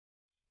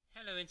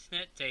Hello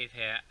Internet, Dave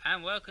here,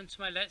 and welcome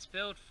to my Let's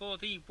Build for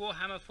the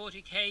Warhammer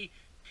 40k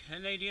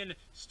Canadian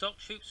stock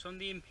troops from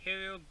the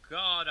Imperial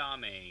Guard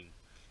army.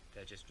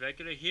 They're just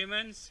regular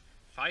humans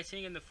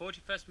fighting in the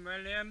 41st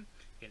millennium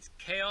against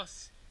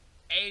chaos,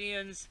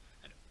 aliens,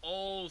 and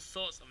all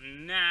sorts of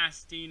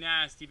nasty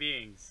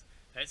beings.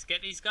 Let's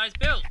get these guys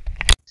built!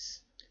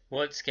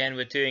 Once again,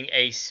 we're doing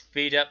a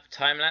speed up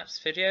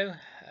time-lapse video.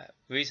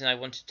 Reason I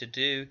wanted to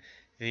do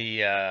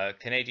the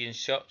Canadian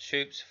shock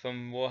troops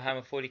from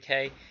Warhammer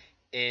 40k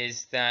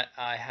is that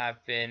I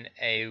have been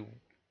a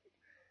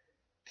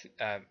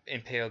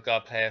Imperial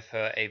Guard player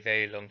for a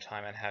very long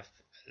time and have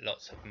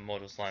lots of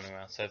models lying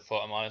around, so I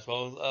thought I might as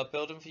well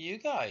build them for you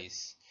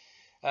guys.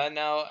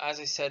 Now, as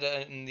I said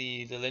in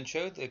the little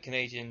intro, the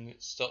Canadian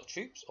stock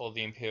troops, or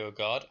the Imperial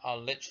Guard, are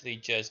literally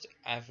just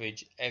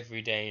average,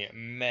 everyday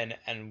men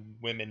and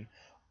women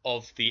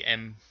of the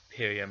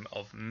Imperium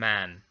of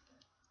Man.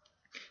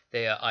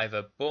 They are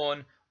either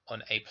born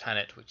on a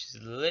planet which is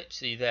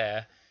literally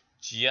there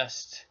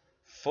just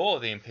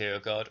for the Imperial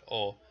Guard,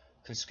 or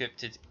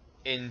conscripted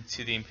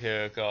into the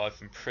Imperial Guard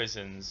from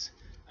prisons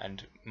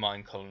and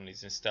mine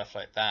colonies and stuff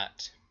like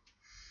that.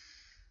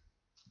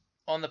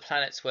 On the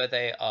planets where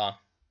they are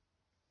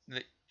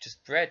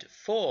just bred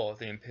for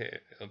the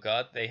Imperial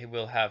Guard, they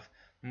will have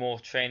more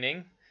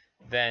training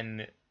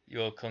than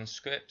your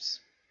conscripts.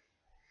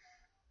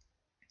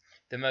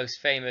 The most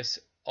famous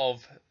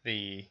of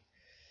the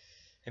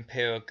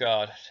Imperial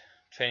Guard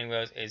training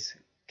wheels is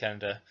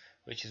Canada,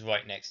 which is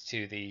right next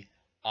to the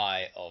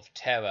Eye of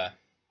Terror,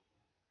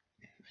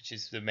 which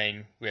is the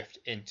main rift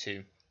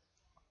into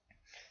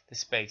the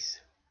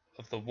space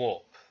of the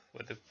warp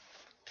where the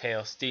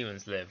chaos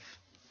demons live.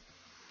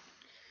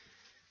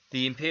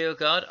 The Imperial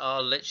Guard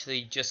are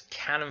literally just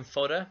cannon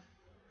fodder.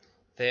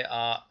 They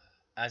are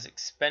as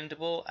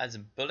expendable as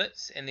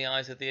bullets in the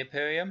eyes of the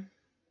Imperium.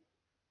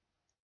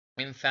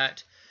 In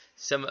fact,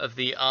 some of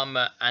the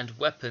armor and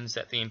weapons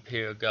that the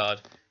Imperial Guard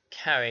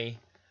carry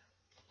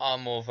are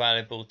more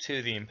valuable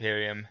to the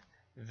Imperium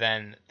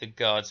than the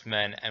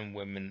Guardsmen and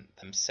women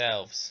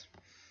themselves.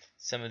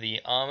 Some of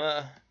the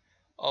armor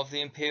of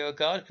the Imperial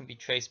Guard can be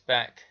traced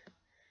back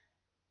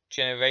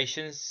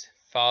generations,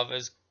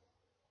 fathers,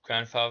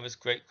 grandfathers,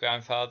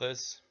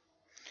 great-grandfathers.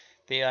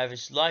 The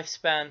average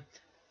lifespan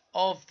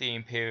of the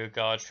Imperial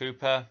Guard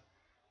trooper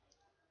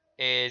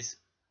is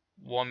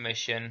one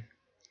mission,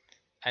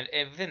 and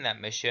within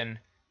that mission,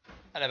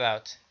 at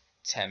about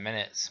 10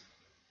 minutes.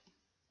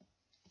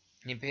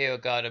 The Imperial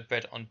Guard are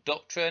bred on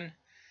doctrine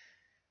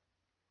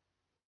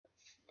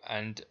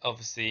and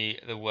obviously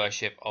the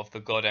worship of the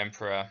God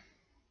Emperor,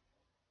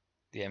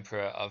 the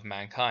Emperor of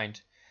mankind.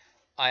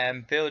 I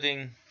am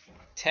building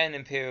 10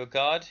 Imperial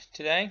Guard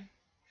today.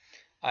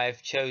 I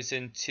have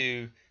chosen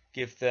to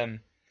give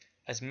them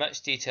as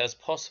much detail as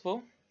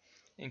possible,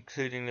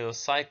 including little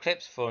side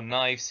clips for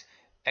knives,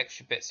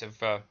 extra bits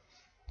of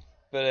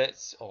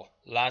bullets or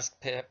las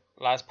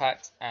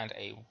packs and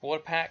a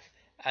water pack,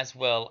 as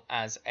well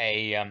as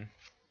a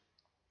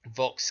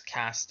vox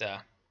caster.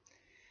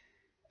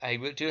 I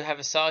do have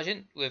a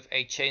sergeant with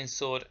a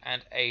chainsword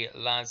and a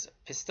las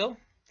pistol.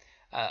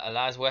 A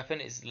las weapon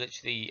is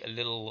literally a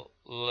little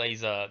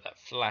laser that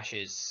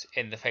flashes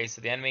in the face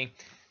of the enemy,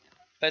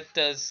 but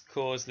does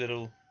cause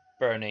little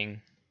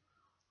burning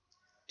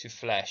to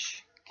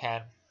flesh,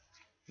 can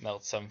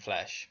melt some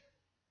flesh.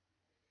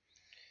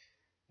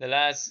 The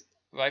las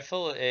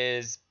rifle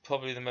is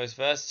probably the most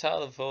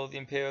versatile of all the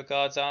Imperial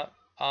Guard's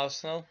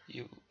arsenal.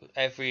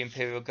 Every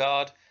Imperial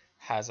Guard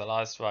has a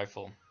las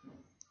rifle.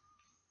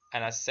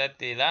 And as I said,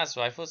 the las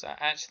rifles are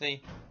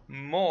actually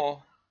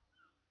more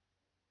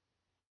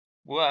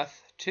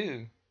worth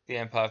to the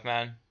Empire of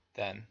Man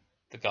than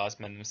the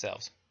Guardsmen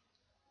themselves.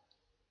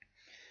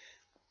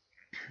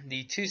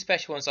 The two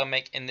special ones I'll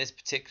make in this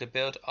particular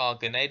build are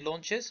grenade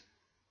launchers,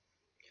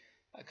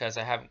 because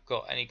I haven't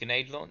got any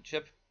grenade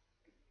launcher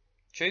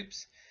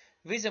troops.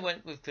 The reason I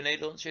went with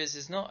grenade launchers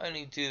is not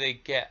only do they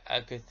get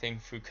a good thing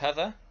through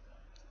cover,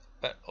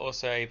 but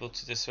also able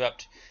to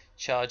disrupt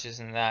charges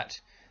and that,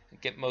 and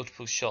get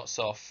multiple shots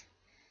off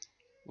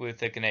with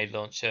the grenade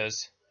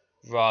launchers,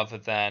 rather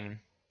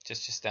than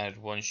just a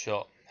standard one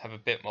shot. Have a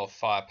bit more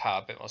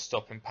firepower, a bit more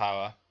stopping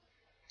power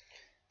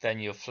than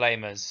your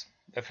flamers.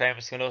 The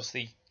flamers can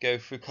also go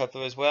through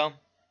cover as well,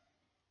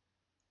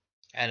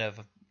 and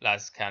other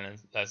las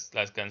guns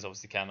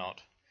obviously cannot.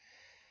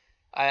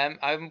 I'm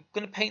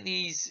going to paint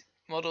these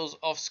models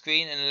off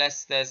screen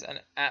unless there's an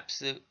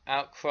absolute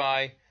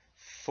outcry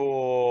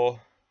for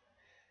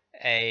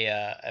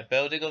a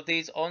building of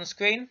these on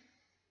screen.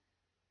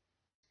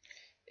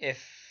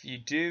 If you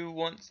do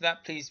want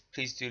that, please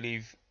do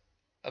leave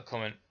a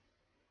comment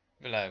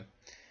below.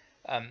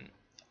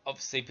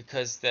 Obviously,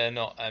 because they're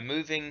not a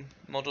moving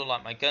model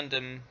like my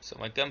Gundam, so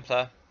my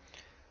Gunpla,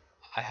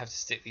 I have to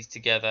stick these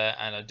together,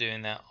 and I'm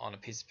doing that on a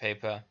piece of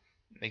paper,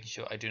 making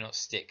sure I do not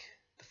stick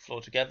the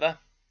floor together.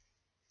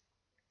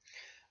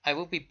 I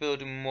will be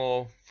building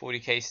more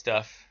 40k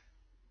stuff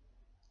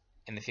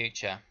in the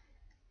future.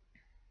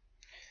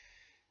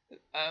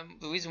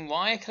 The reason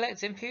why I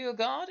collect Imperial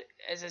Guard,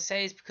 as I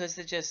say, is because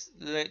they're just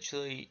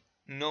literally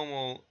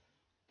normal,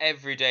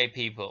 everyday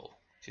people.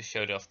 Just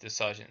showed off the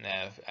sergeant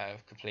there,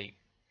 complete.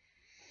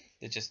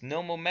 They're just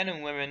normal men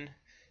and women,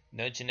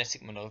 no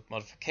genetic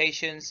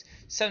modifications,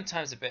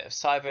 sometimes a bit of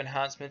cyber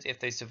enhancement if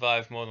they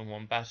survive more than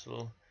one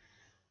battle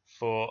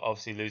for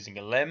obviously losing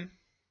a limb.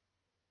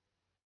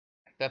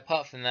 But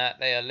apart from that,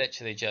 they are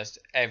literally just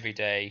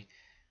everyday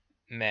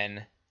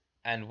men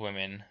and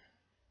women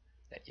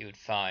that you would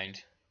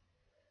find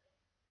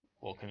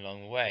walking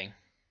along the way.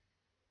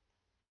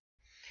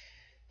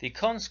 The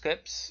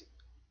conscripts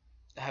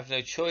have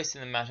no choice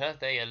in the matter.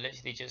 They are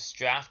literally just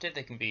drafted.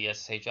 They can be, as I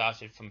say,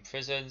 drafted from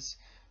prisons,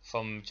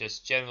 from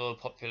just general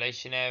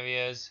population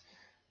areas,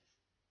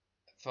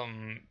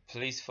 from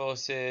police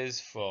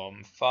forces,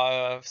 from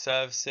fire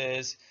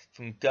services,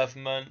 from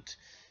government.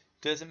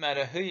 Doesn't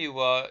matter who you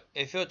are.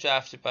 If you're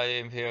drafted by the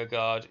Imperial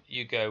Guard,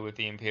 you go with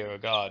the Imperial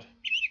Guard.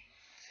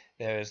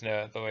 There is no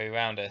other way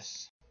around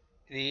this.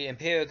 The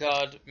Imperial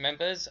Guard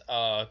members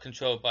are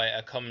controlled by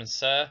a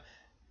commissar.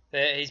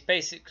 He's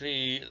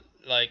basically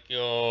like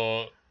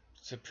your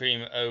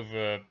supreme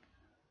over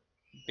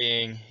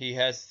being. He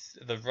has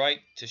the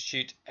right to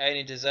shoot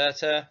any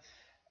deserter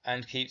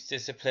and keeps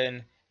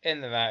discipline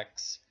in the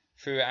ranks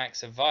through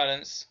acts of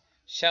violence,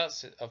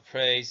 shouts of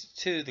praise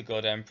to the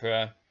God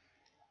Emperor,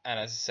 and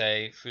as I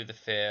say, through the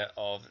fear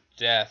of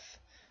death.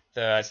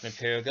 Though as an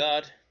Imperial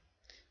Guard,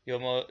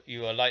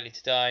 you are likely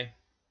to die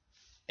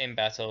in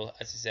battle.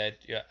 As I said,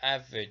 your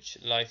average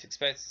life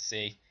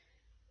expectancy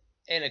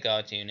in a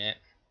guard unit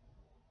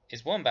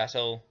is one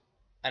battle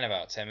and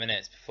about 10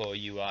 minutes before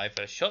you are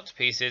either shot to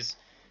pieces,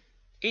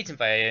 eaten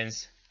by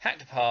aliens,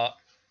 hacked apart,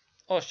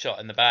 or shot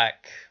in the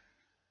back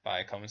by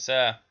a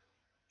commissar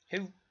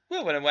who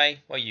will run away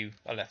while you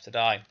are left to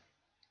die.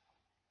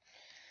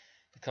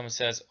 The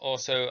commissars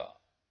also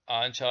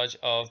are in charge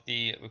of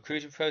the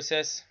recruiting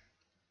process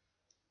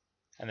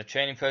and the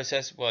training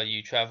process while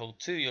you travel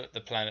to the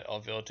planet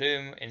of your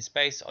doom in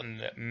space on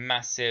the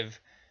massive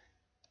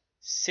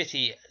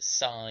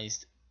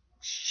city-sized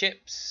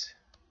ships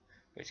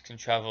which can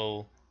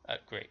travel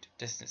at great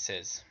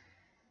distances.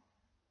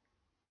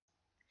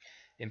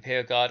 The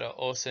Imperial Guard are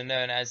also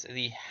known as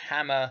the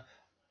Hammer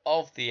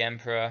of the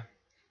Emperor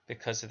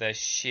because of their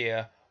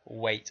sheer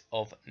weight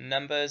of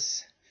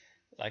numbers,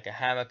 like a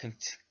hammer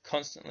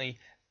constantly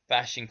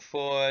bashing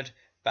forward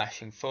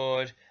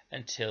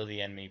until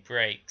the enemy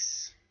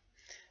breaks.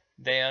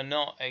 They are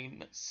not a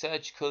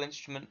surgical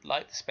instrument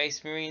like the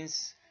Space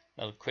Marines,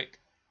 not a quick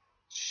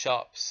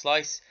sharp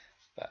slice,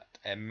 but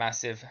a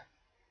massive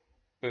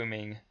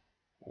booming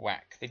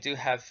whack. They do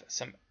have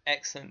some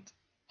excellent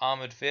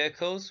armoured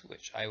vehicles,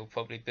 which I will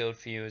probably build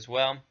for you as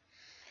well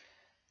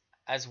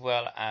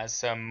as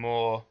some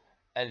more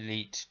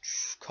elite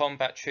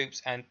combat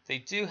troops, and they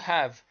do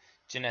have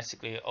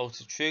genetically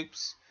altered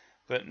troops,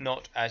 but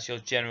not as your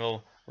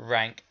general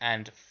rank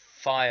and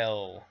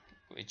file,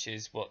 which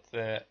is what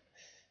the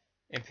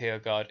Imperial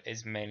Guard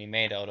is mainly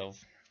made out of.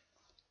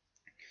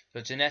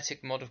 Your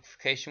genetic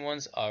modification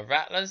ones are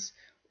rattlers,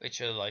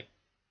 which are like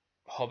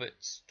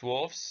hobbits,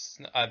 dwarfs,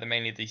 either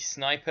mainly the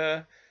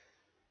snipers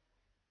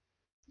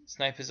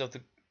of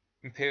the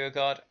Imperial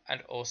Guard,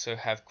 and also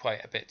have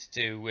quite a bit to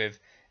do with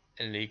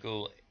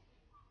illegal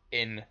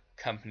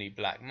in-company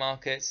black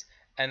markets.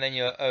 And then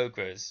your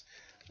ogres,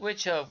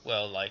 which are,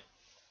 well, like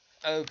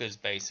ogres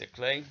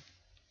basically,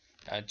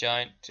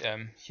 giant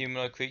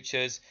humanoid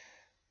creatures,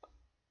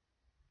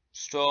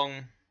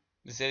 strong,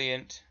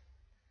 resilient,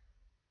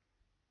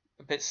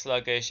 a bit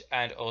sluggish,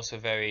 and also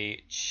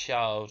very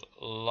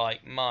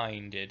childlike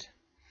minded.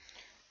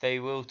 They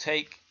will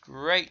take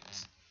great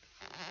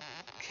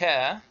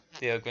care,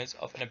 the ogres,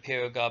 of an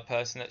Imperial Guard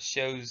person that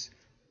shows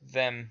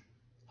them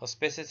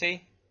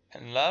hospitality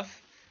and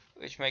love,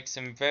 which makes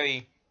them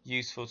very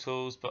useful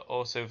tools, but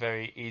also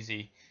very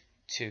easy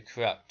to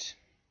corrupt.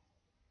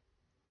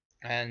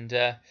 And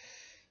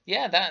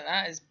yeah,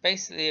 that is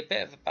basically a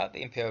bit about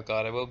the Imperial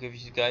Guard. I will give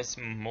you guys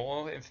some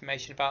more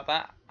information about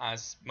that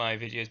as my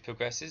videos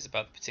progresses,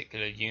 about the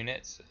particular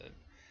units,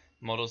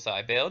 models that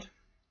I build,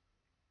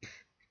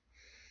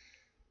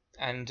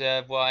 and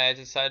why I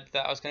decided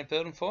that I was going to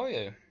build them for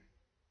you.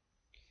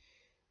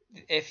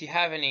 If you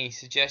have any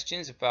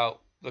suggestions about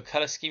the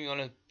colour scheme you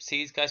want to see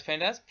these guys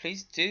painted as,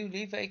 please do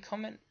leave a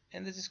comment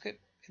in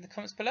the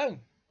comments below.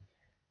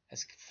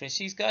 Let's finish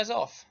these guys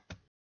off.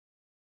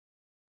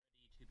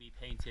 To be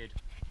painted,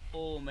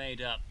 all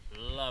made up,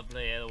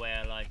 lovely the way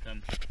I like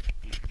them.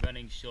 These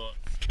running shots,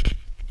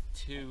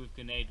 2 with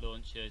grenade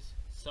launchers,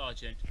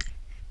 sergeant,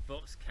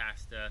 box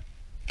caster,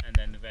 and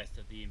then the rest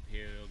of the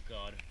Imperial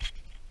Guard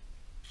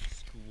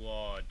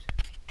squad.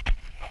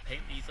 I'll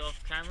paint these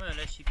off camera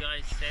unless you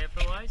guys say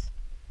otherwise.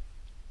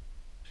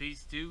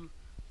 Please do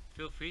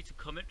feel free to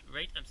comment,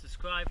 rate and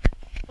subscribe.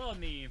 Follow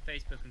me on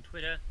Facebook and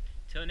Twitter.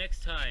 Till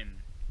next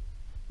time,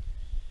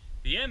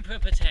 the Emperor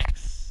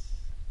protects.